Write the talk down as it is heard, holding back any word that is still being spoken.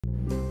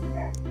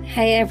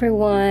Hi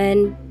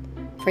everyone!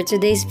 For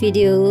today's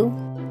video,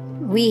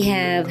 we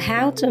have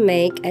how to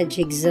make a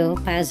jigsaw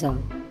puzzle.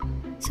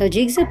 So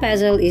jigsaw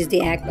puzzle is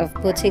the act of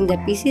putting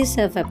the pieces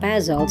of a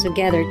puzzle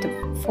together to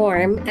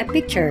form a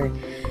picture.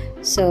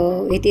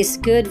 So it is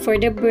good for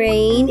the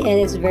brain and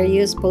it's very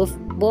useful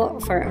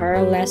for our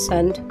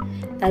lesson,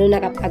 lalo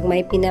na kapag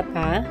may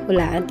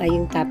pinapahulaan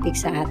tayong topic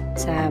sa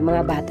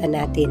mga bata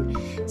natin.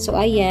 So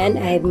ayan,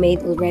 I've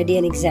made already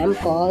an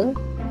example.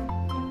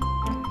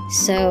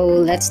 So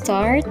let's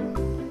start.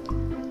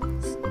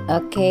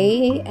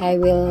 Okay, I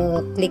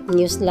will click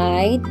new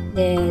slide,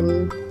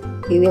 then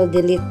we will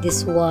delete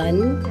this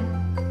one.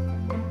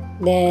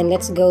 Then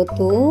let's go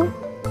to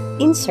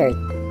insert.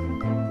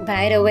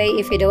 By the way,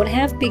 if you don't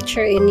have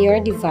picture in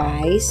your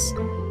device,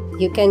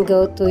 you can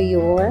go to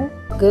your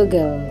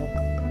Google.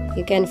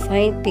 You can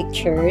find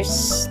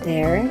pictures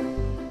there.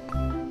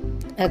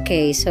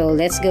 Okay, so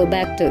let's go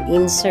back to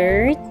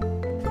insert.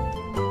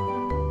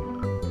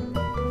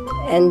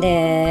 And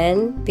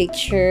then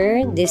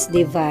picture this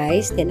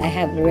device. Then I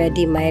have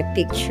already my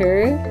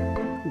picture,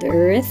 the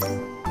earth.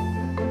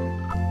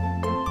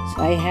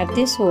 So I have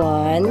this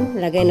one.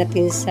 Lagay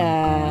natin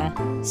sa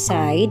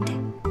side.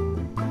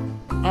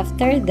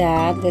 After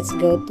that, let's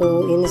go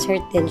to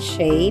insert and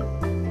shape.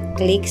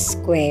 Click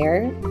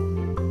square.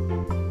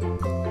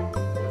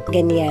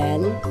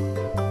 Ganyan.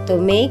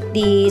 To make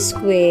the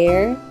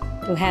square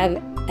to have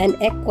an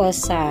equal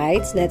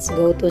sides, let's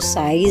go to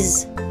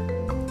size.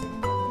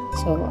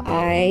 So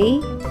I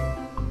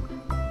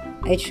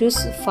choose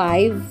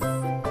 5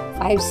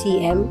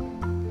 cm,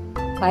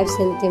 5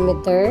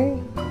 centimeter,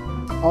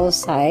 all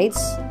sides.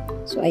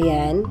 So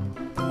ayan,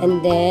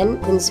 and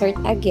then insert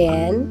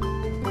again,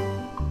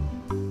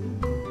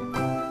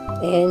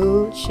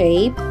 and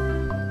shape.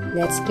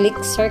 Let's click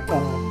circle.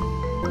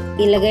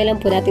 Ilagay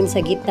lang po natin sa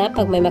gitna.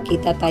 Pag may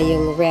makita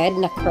tayong red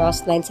na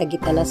cross line sa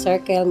gitna na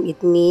circle, it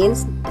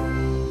means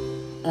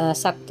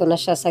sakto na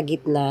siya sa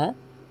gitna.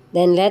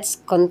 Then let's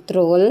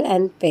control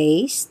and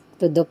paste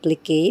to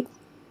duplicate.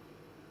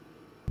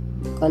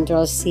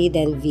 Control C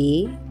then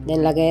V.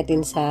 Then lagay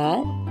natin sa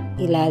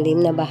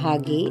ilalim na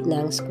bahagi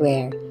ng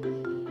square.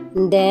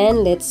 And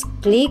then let's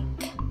click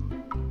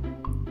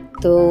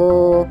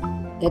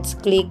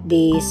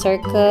the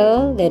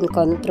circle, then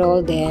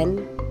control,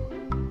 then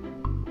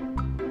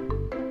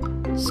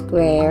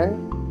square,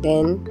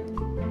 then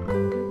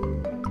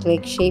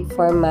click shape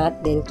format,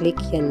 then click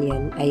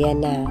yan.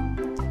 Ayan na.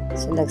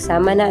 So,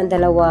 nagsama na ang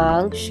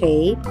dalawang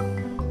shape.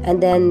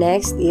 And then,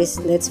 next is,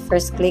 let's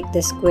first click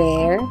the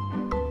square.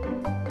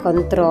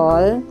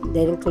 Control.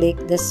 Then, click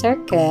the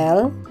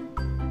circle.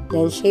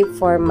 Then, shape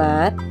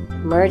format.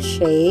 Merge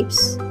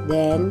shapes.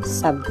 Then,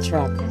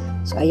 subtract.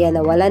 So, ayan,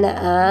 nawala na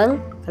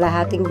ang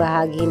kalahating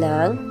bahagi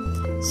ng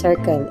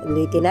circle.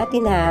 Ulitin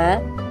natin ha.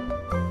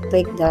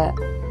 Click the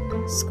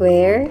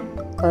square.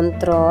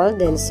 Control.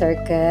 Then,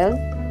 circle.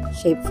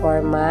 Shape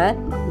format.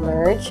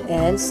 Merge.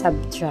 And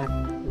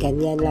subtract.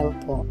 Ganyan lang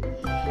po.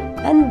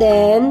 And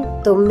then,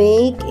 to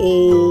make a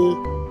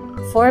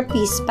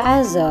 4-piece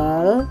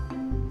puzzle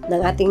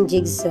ng ating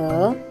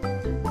jigsaw,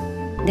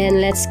 then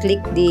let's click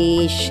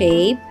the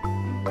shape,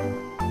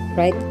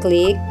 right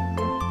click,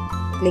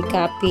 click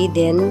copy,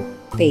 then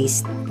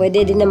paste.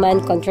 Pwede din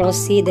naman Control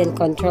C, then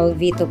Control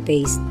V to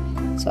paste.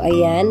 So,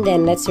 ayan.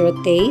 Then, let's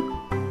rotate.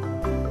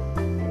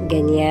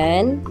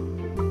 Ganyan.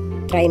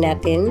 Try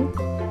natin.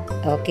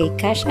 Okay,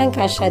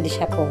 kasya di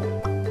siya po.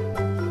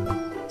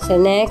 So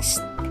next,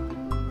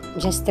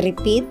 just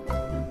repeat.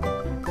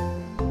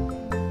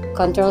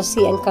 Control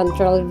C and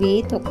Control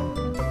V to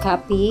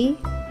copy,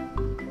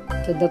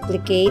 to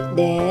duplicate,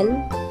 then,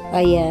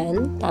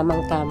 ayan,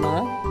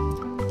 tamang-tama.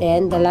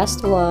 Then, the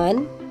last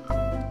one,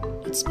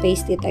 let's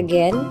paste it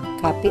again,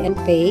 copy and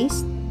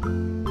paste.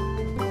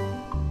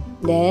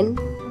 Then,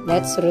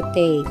 let's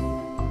rotate.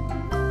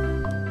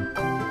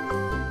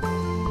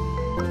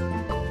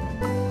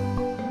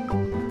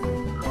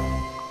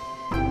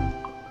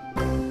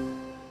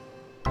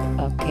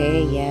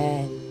 Okay,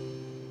 yan.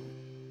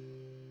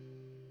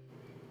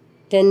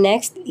 The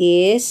next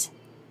is,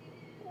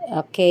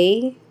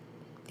 okay,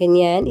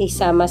 ganyan,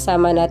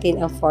 isama-sama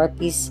natin ang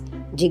 4-piece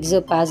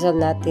jigsaw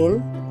puzzle natin.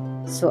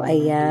 So,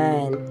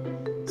 ayan.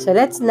 So,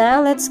 let's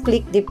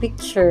click the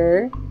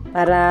picture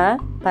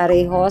para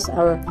parehos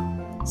ang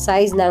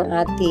size ng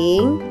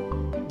ating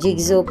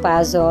jigsaw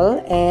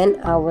puzzle and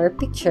our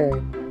picture.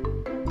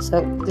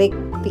 So, click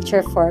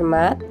picture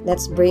format.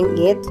 Let's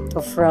bring it to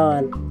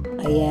front.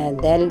 Ayan.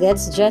 Then,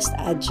 let's just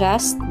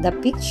adjust the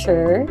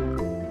picture.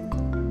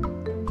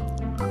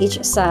 Each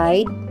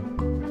side.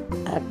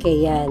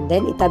 Okay, yan.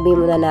 Then, itabi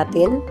muna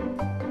natin.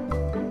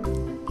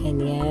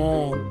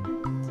 Ganyan.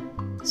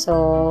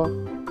 So,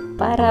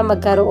 para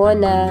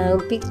magkaroon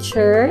ng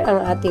picture ang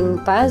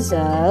ating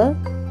puzzle,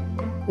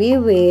 we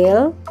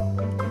will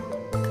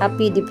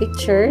copy the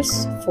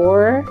pictures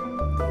for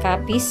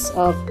copies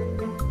of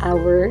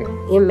our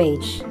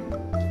image.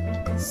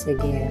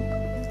 Sige.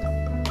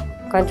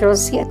 Control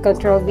C at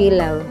Control V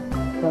lang.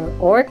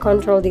 Or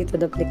Control D to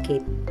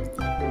duplicate.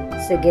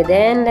 Sige,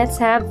 then let's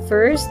have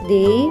first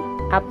the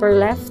upper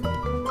left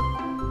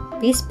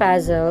piece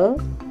puzzle.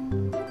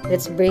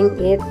 Let's bring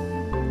it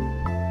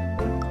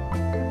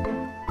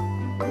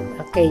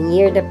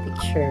near the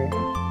picture.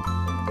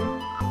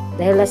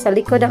 Dahil nasa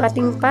likod ang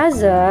ating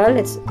puzzle,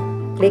 let's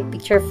click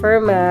picture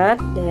format,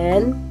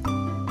 then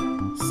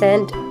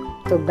send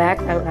to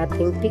back ang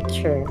ating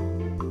picture.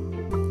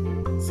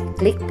 So,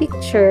 click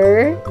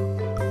picture,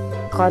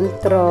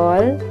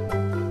 control,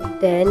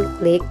 then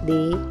click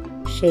the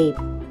shape.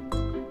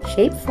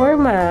 Shape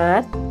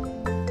format,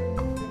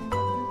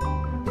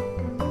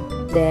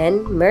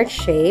 then merge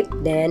shape,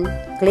 then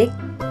click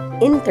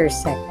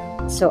intersect.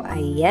 So,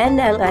 ayan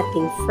na ang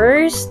ating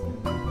first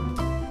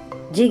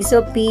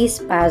jigsaw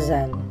piece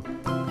puzzle.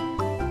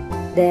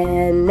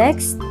 Then,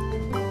 next,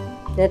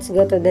 let's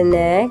go to the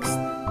next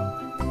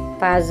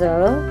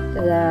puzzle, to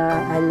the,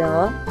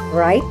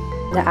 right,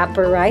 the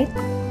upper right.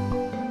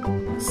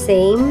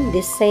 The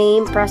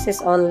same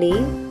process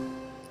only.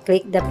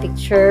 Click the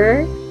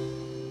picture.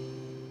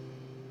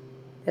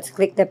 Let's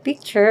click the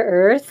picture,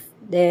 earth,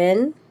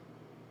 then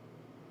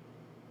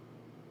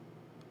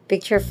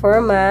picture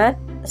format,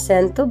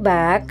 send to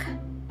back.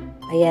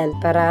 Ayan,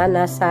 para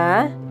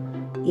nasa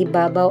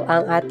ibabaw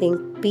ang ating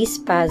piece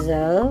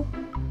puzzle.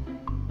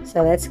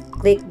 So, let's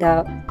click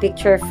the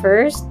picture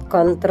first,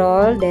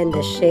 control, then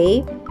the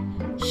shape,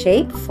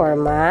 shape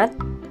format,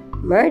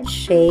 merge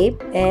shape,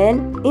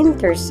 and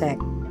intersect.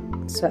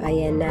 So,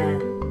 ayan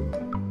na.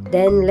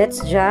 Then,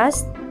 let's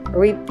just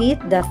repeat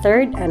the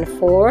third and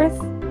fourth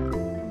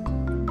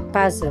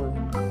puzzle.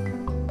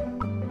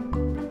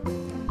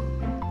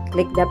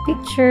 Click the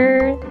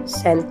picture,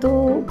 send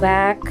to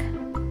back,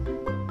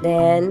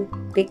 then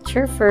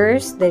picture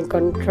first, then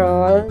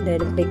control,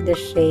 then click the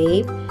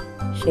shape,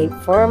 shape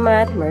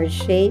format, merge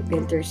shape,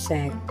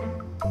 intersect.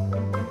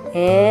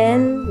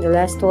 And the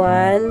last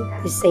one,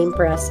 the same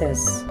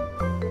process.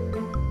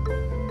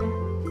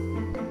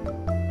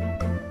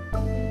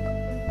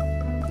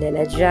 Then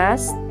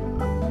adjust.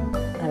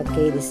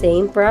 Okay, the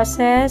same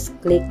process.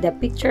 Click the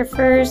picture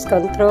first,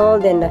 control,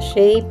 then the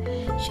shape,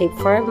 shape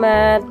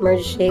format,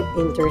 merge shape,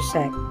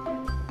 intersect.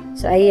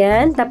 So,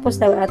 ayan.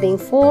 Tapos ng ating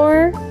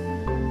 4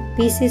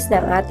 pieces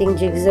ng ating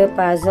jigsaw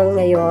puzzle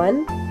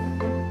ngayon.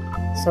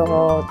 So,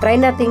 try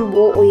nating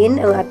buuin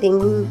ang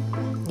ating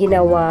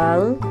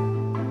ginawang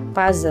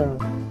puzzle.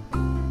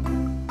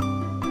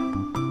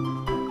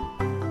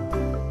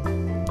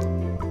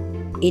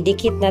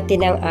 Idikit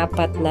natin ang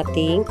 4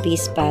 nating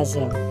piece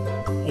puzzle.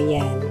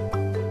 Ayan.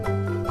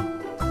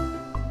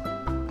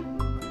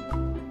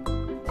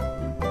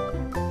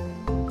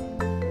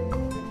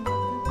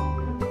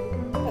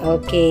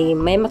 Okay,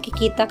 may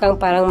makikita kang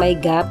parang may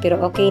gap, pero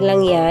okay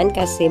lang yan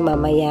kasi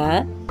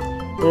mamaya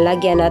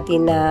lagyan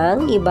natin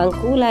ng ibang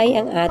kulay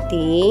ang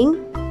ating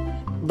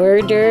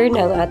border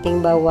ng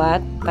ating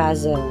bawat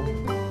puzzle.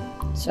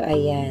 So,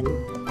 ayan.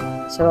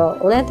 So,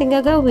 una natin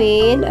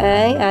gagawin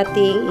ay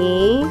ating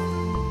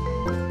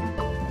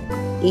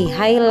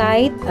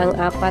i-highlight ang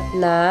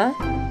 4 na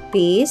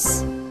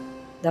piece,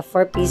 the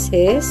 4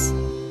 pieces.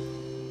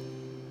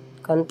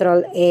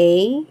 Control A,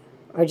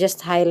 or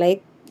just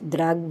highlight,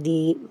 drag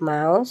the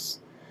mouse,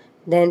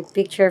 then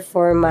picture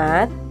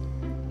format,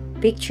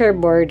 picture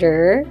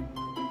border,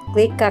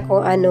 click ka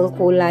kung anong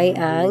kulay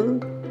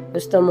ang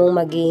gusto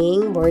mong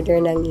maging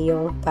border ng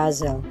iyong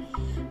puzzle.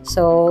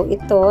 So,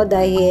 ito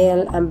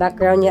dahil ang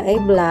background niya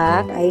ay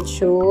black, I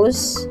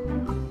choose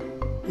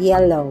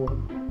yellow.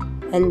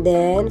 And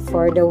then,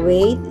 for the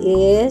weight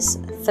is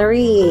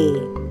 3.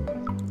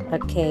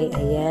 Okay,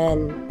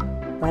 ayan.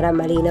 Para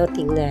malinaw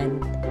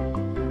tingnan.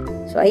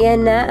 So,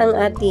 ayan na ang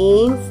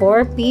ating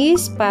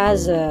 4-piece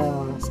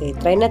puzzle. So,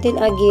 try natin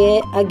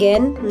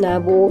again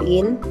na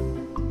buuin.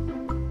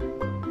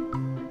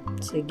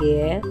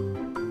 Sige.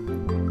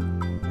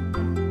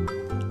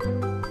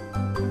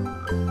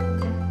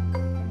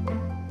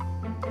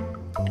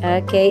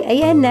 Okay,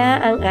 ayan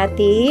na ang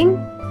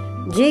ating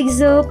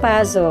jigsaw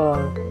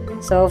puzzle.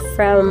 So,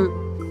 from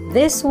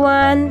this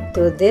one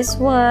to this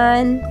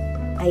one,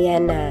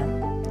 ayan na.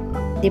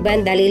 Diba,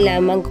 ang dali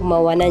lamang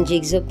gumawa ng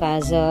jigsaw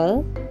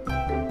puzzle?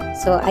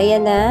 So,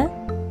 ayan na.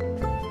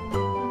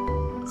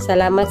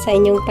 Salamat sa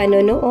inyong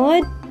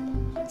panonood.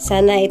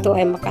 Sana ito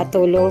ay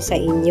makatulong sa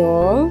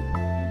inyong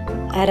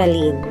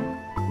aralin.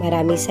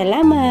 Maraming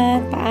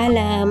salamat.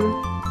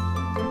 Paalam.